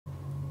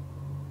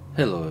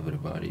Hello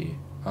everybody,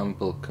 I'm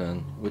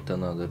Bulkan with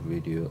another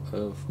video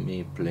of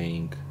me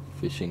playing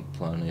Fishing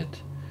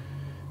Planet,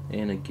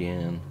 and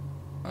again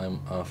I'm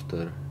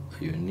after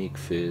a unique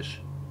fish.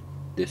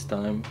 This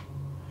time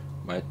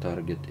my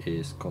target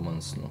is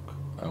common snook.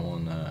 I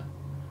wanna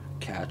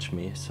catch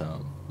me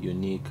some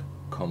unique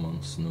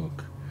common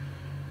snook.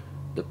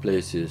 The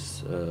place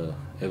is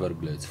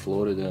Everglades,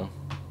 Florida,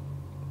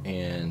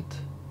 and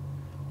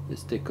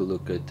let's take a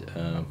look at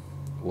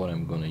what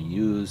I'm gonna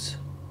use.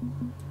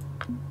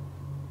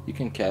 You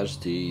can catch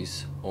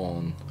these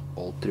on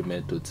all three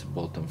methods: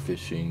 bottom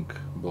fishing,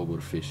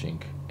 bobber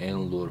fishing,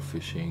 and lure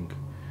fishing.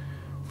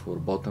 For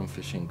bottom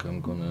fishing,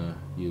 I'm gonna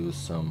use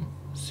some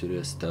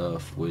serious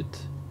stuff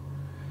with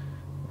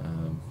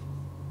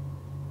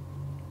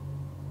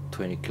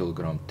 20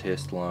 kilogram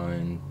test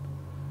line,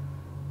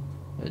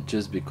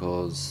 just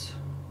because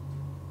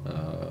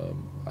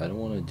I don't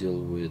want to deal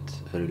with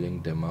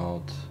reeling them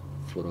out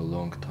for a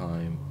long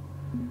time.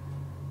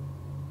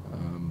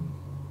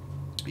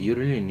 You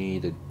really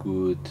need a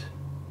good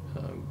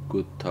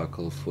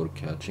tackle for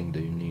catching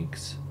the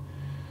uniques.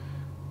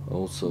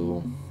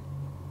 Also,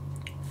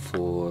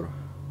 for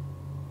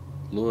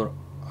lure,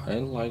 I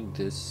like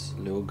this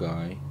little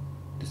guy,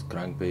 this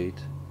crankbait,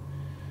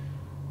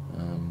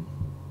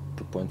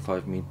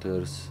 2.5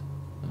 meters,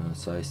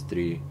 size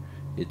 3.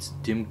 It's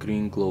dim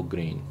green, glow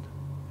green,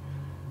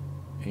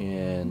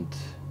 and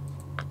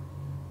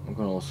I'm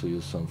gonna also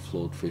use some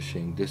float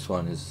fishing. This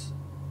one is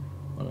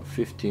on a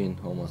 15,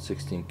 almost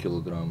 16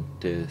 kilogram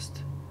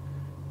test,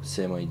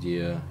 same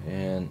idea,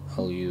 and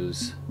I'll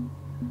use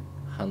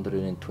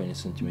 120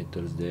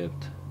 centimeters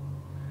depth.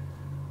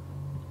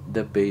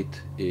 The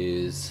bait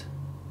is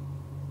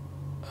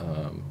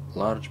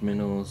large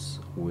minnows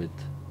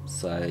with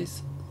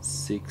size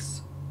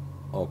 6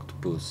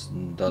 octopus.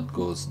 That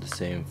goes the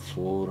same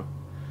for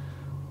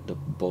the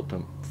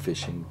bottom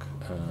fishing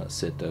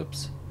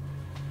setups.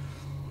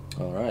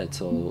 Alright,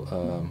 so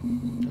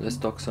let's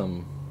talk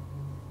some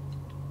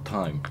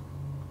time.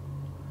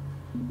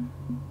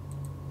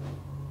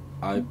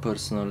 I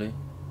personally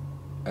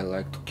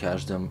like to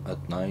catch them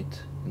at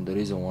night, and the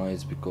reason why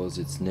is because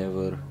it's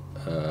never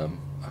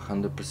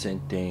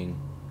 100% thing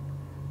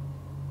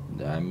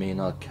that I may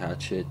not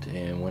catch it,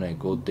 and when I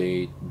go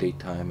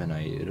daytime and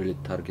I really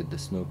target the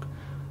snook,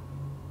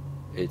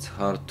 it's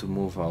hard to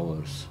move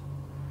hours.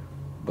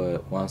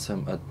 But once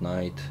I'm at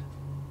night,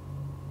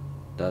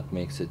 that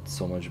makes it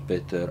so much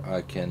better.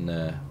 I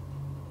can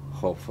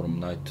hop from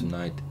night to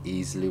night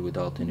easily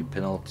without any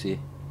penalty.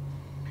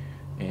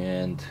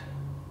 And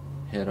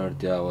here are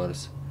the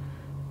hours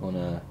on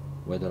a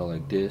weather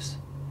like this.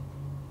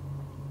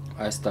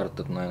 I start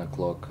at 9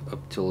 o'clock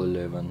up till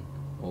 11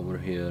 over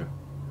here,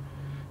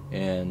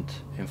 and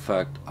in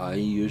fact I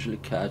usually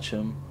catch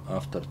them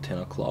after 10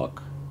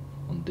 o'clock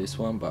on this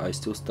one, but I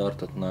still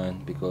start at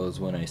 9 because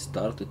when I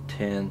start at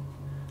 10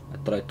 I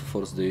try to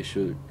force the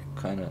issue.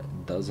 It kinda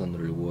doesn't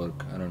really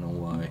work, I don't know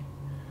why.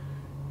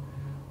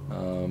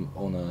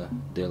 On a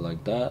day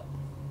like that,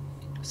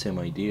 same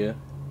idea,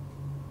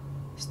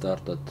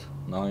 start at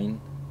 9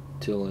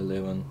 till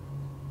 11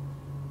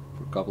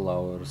 for a couple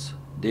hours.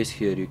 This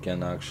here you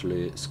can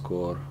actually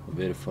score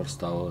very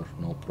first hour,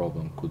 no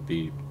problem, could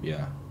be,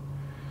 yeah.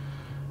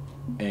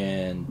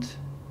 And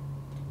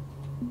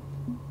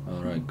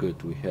alright,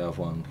 good, we have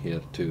one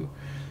here too.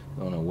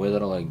 On a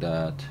weather like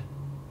that,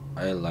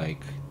 I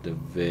like the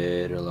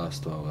very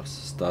last 2 hours,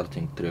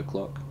 starting 3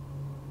 o'clock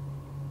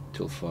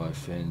till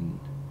 5, and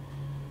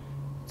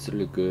it's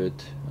really good.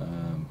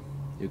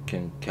 You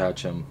can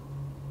catch them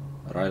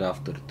right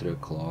after 3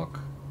 o'clock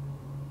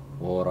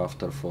or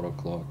after 4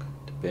 o'clock,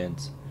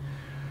 depends.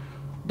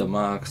 The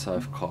max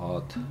I've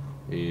caught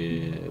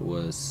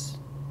was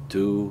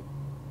 2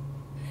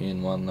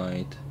 in one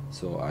night,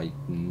 so I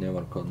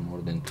never caught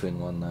more than 2 in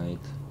one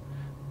night.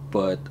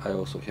 But I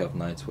also have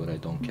nights where I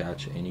don't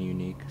catch any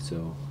unique,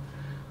 so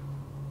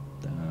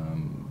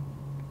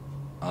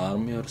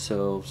arm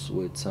yourselves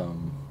with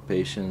some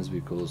patience,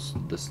 because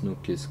the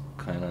snook is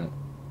kinda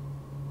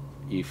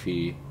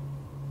iffy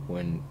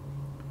when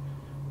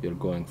you're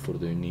going for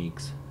the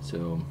uniques.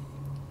 So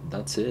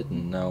that's it,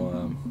 and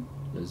now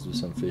let's do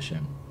some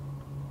fishing.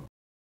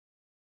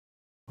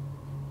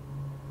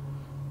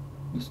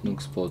 The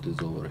snook spot is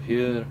over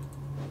here.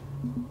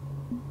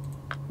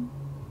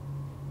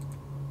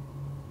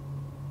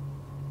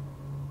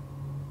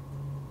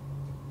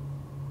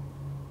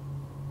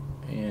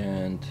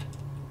 And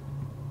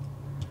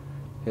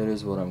here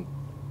is what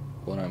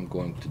I'm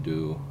going to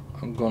do.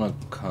 I'm gonna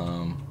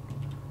come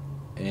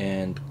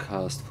and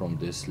cast from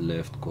this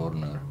left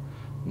corner.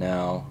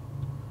 Now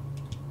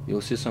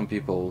you'll see some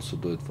people also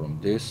do it from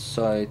this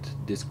side,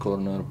 this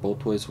corner.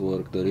 Both ways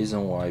work. The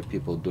reason why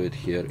people do it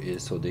here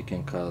is so they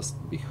can cast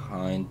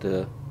behind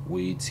the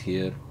weeds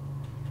here.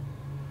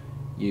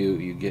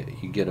 You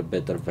get a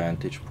better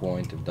vantage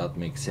point, if that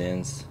makes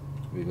sense,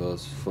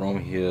 because from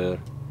here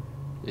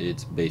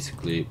it's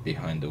basically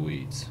behind the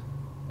weeds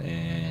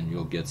and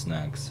you'll get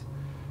snags.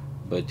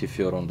 But if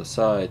you're on the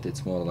side,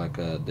 it's more like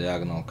a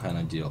diagonal kind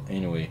of deal.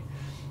 Anyway,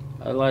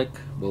 I like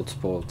both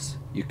spots.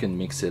 You can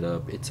mix it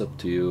up, it's up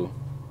to you,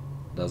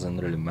 doesn't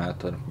really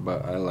matter,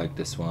 but I like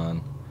this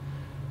one.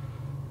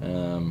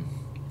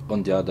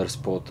 On the other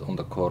spot on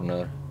the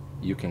corner,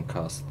 you can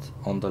cast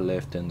on the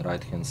left and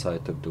right hand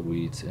side of the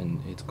weeds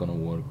and it's gonna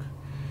work.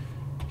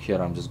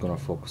 Here I'm just gonna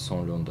focus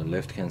only on the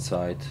left hand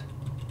side.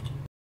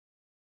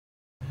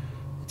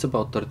 It's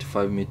about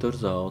 35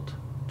 meters out,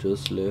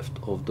 just left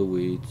of the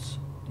weeds,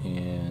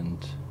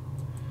 and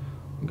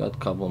got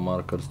couple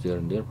markers there.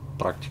 They're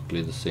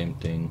practically the same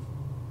thing.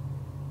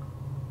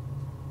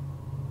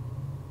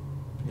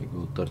 You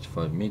go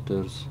 35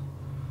 meters.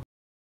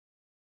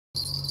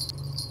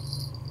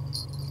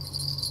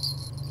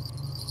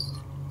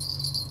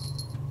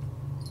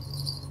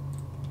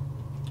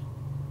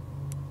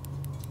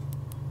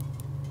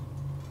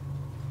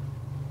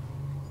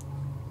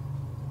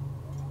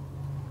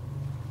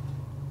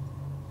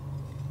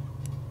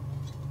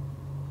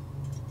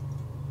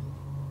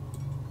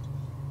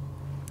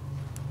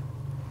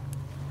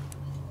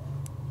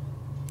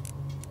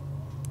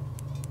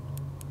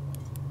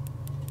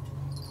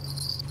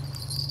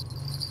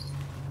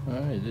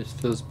 Alright, this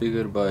feels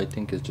bigger, but I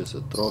think it's just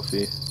a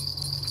trophy.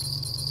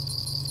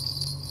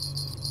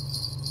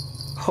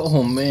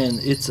 Oh man,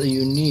 it's a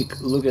unique.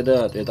 Look at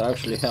that, it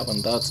actually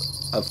happened. That's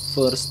a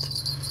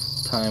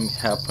first time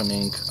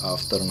happening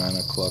after 9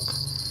 o'clock.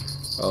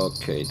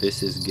 Okay,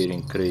 this is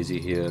getting crazy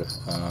here.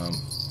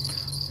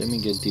 Let me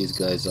get these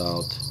guys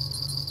out.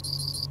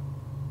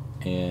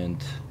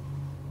 And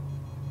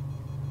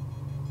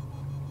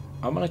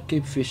I'm gonna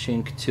keep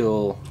fishing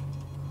till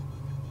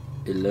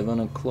 11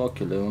 o'clock,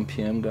 11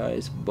 p.m.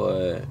 guys,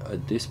 but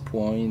at this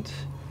point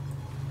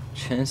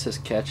chances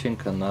catching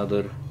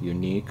another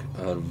unique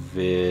are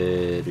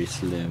very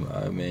slim.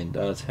 I mean,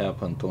 that's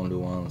happened only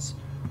once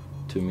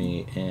to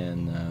me,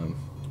 and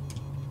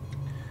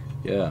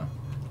yeah,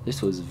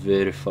 this was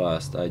very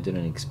fast. I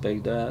didn't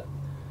expect that.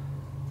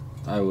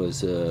 I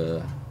was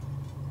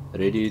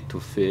ready to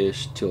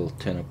fish till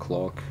 10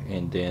 o'clock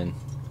and then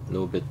a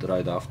little bit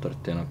right after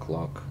 10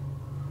 o'clock.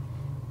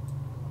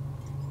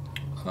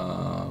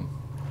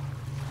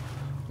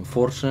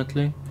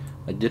 Unfortunately,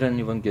 I didn't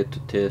even get to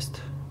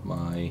test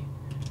my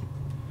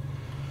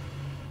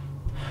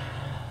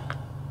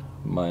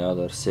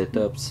other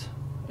setups.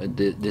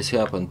 This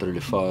happened really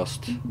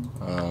fast.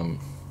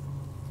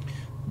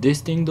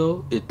 This thing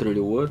though, it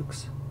really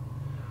works.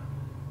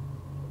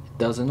 It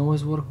doesn't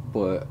always work,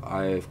 but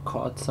I've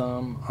caught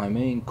some. I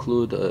may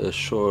include a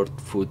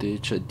short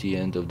footage at the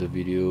end of the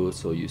video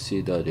so you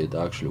see that it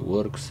actually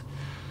works.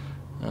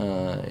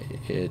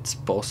 It's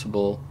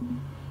possible.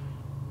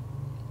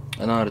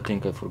 Another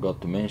thing I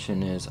forgot to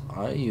mention is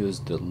I use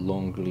the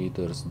long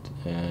leaders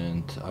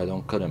and I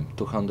don't cut them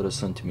 200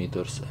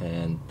 centimeters,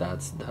 and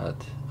that's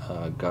that.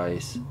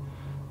 Guys,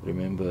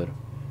 remember,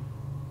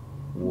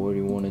 what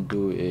you want to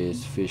do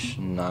is fish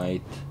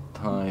night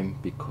time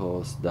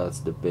because that's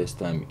the best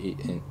time.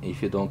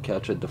 If you don't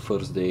catch it the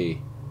first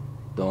day,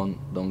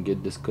 don't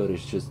get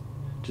discouraged.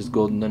 Just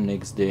go the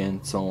next day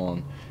and so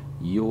on.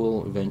 You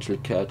will eventually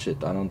catch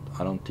it. I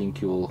don't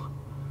think you'll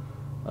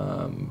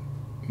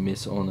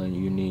miss on a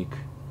unique,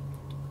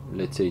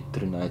 let's say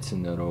 3 nights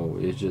in a row.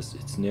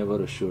 It's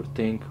never a sure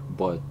thing,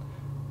 but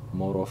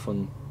more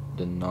often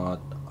than not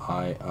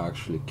I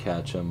actually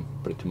catch them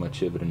pretty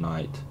much every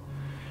night.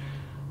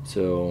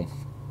 So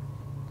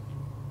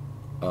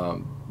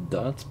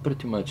that's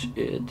pretty much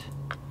it.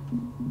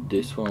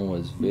 This one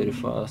was very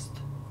fast,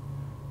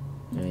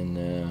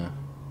 and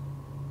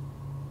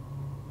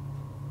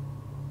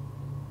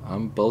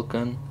I'm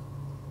Bulkan.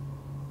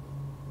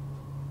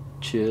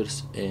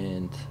 Cheers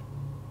and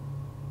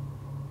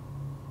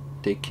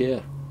take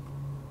care.